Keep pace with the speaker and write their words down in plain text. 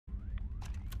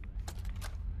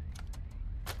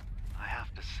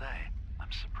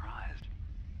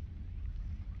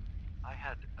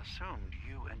assumed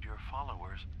you and your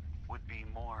followers would be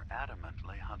more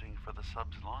adamantly hunting for the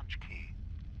sub's launch key.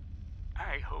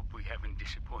 I hope we haven't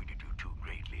disappointed you too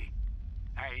greatly.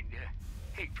 I'd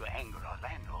hate to anger our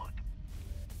landlord.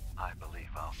 I believe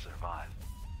I'll survive.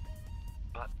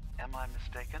 But am I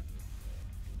mistaken?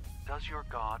 Does your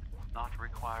god not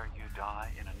require you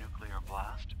die in a nuclear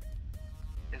blast?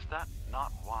 Is that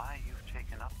not why you've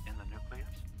taken up in the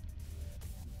nucleus?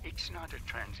 It's not a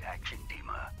transaction,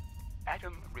 DiMA.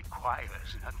 Adam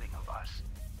requires nothing of us.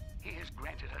 He has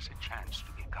granted us a chance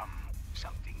to become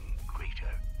something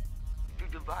greater. To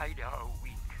divide our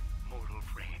weak mortal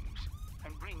frames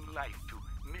and bring life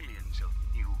to millions of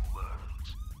new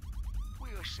worlds. We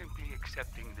are simply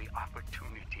accepting the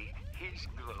opportunity his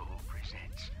glow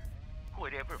presents,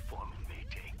 whatever form it may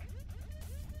take.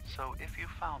 So if you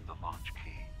found the launch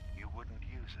key, you wouldn't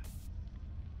use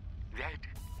it? That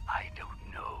I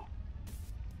don't know.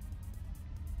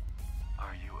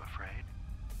 Are you afraid?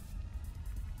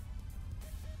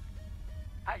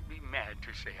 I'd be mad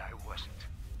to say I wasn't,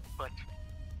 but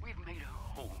we've made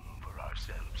a home for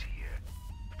ourselves here.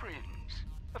 Friends,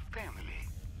 a family.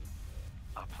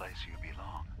 A place you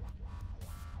belong.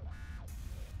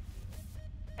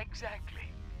 Exactly.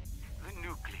 The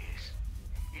nucleus.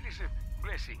 It is a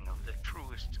blessing of the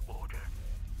truest order.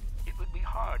 It would be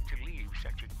hard to leave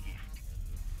such a gift,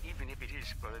 even if it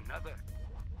is for another.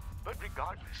 But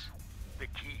regardless, the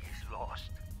key is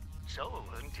lost. So,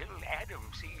 until Adam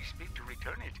sees fit to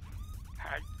return it,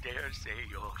 I dare say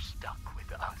you're stuck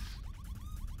with us.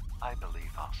 I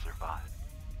believe I'll survive.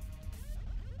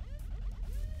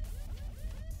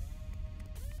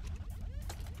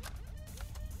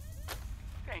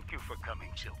 Thank you for coming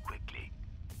so quickly.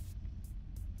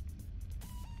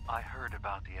 I heard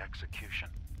about the execution.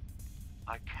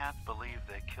 I can't believe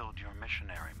they killed your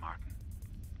missionary, Martin.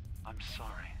 I'm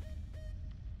sorry.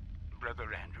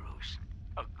 Brother Andrews,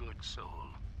 a good soul.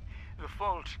 The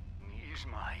fault is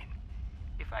mine.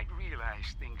 If I'd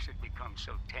realized things had become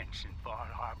so tense in Far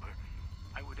Harbor,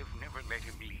 I would have never let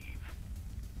him leave.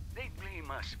 They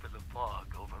blame us for the fog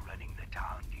overrunning the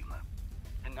town, DiMA.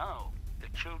 And now,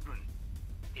 the children.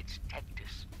 It's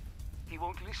Tectus. He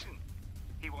won't listen.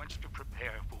 He wants to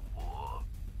prepare for war.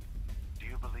 Do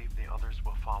you believe the others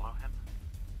will follow him?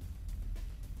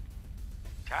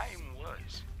 Time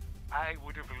was. I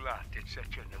would have laughed at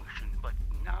such a notion, but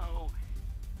now...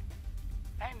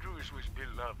 Andrews was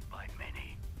beloved by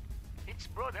many. It's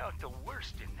brought out the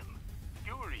worst in them.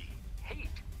 Fury,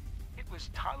 hate. It was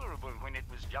tolerable when it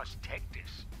was just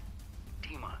Tectus.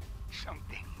 DiMA,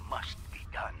 something must be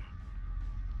done.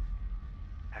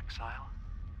 Exile?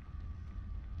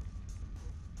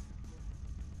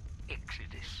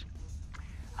 Exodus.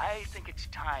 I think it's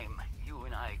time you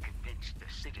and I convinced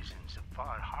the citizens of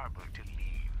Far Harbor to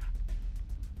leave.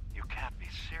 You can't be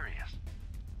serious.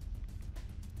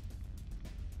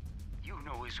 You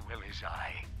know as well as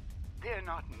I, they're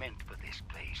not meant for this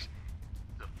place.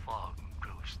 The fog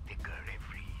grows thicker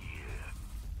every year.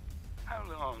 How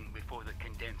long before the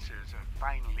condensers are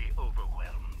finally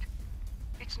overwhelmed?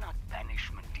 It's not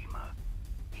banishment, DiMA.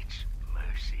 It's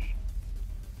mercy.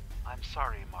 I'm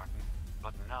sorry, Martin,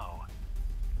 but no.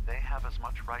 They have as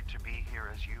much right to be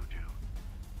here as you do.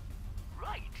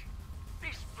 Right.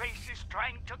 This place is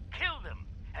trying to kill them.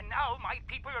 And now my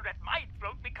people are at my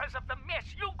throat because of the mess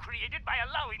you created by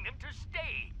allowing them to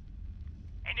stay.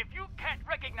 And if you can't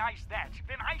recognize that,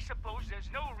 then I suppose there's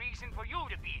no reason for you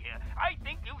to be here. I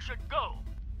think you should go.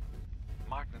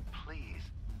 Martin, please.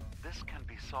 This can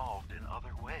be solved in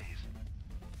other ways.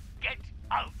 Get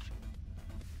out!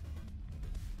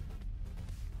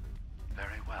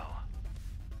 Very well.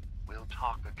 We'll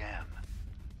talk again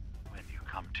when you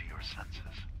come to your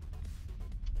senses.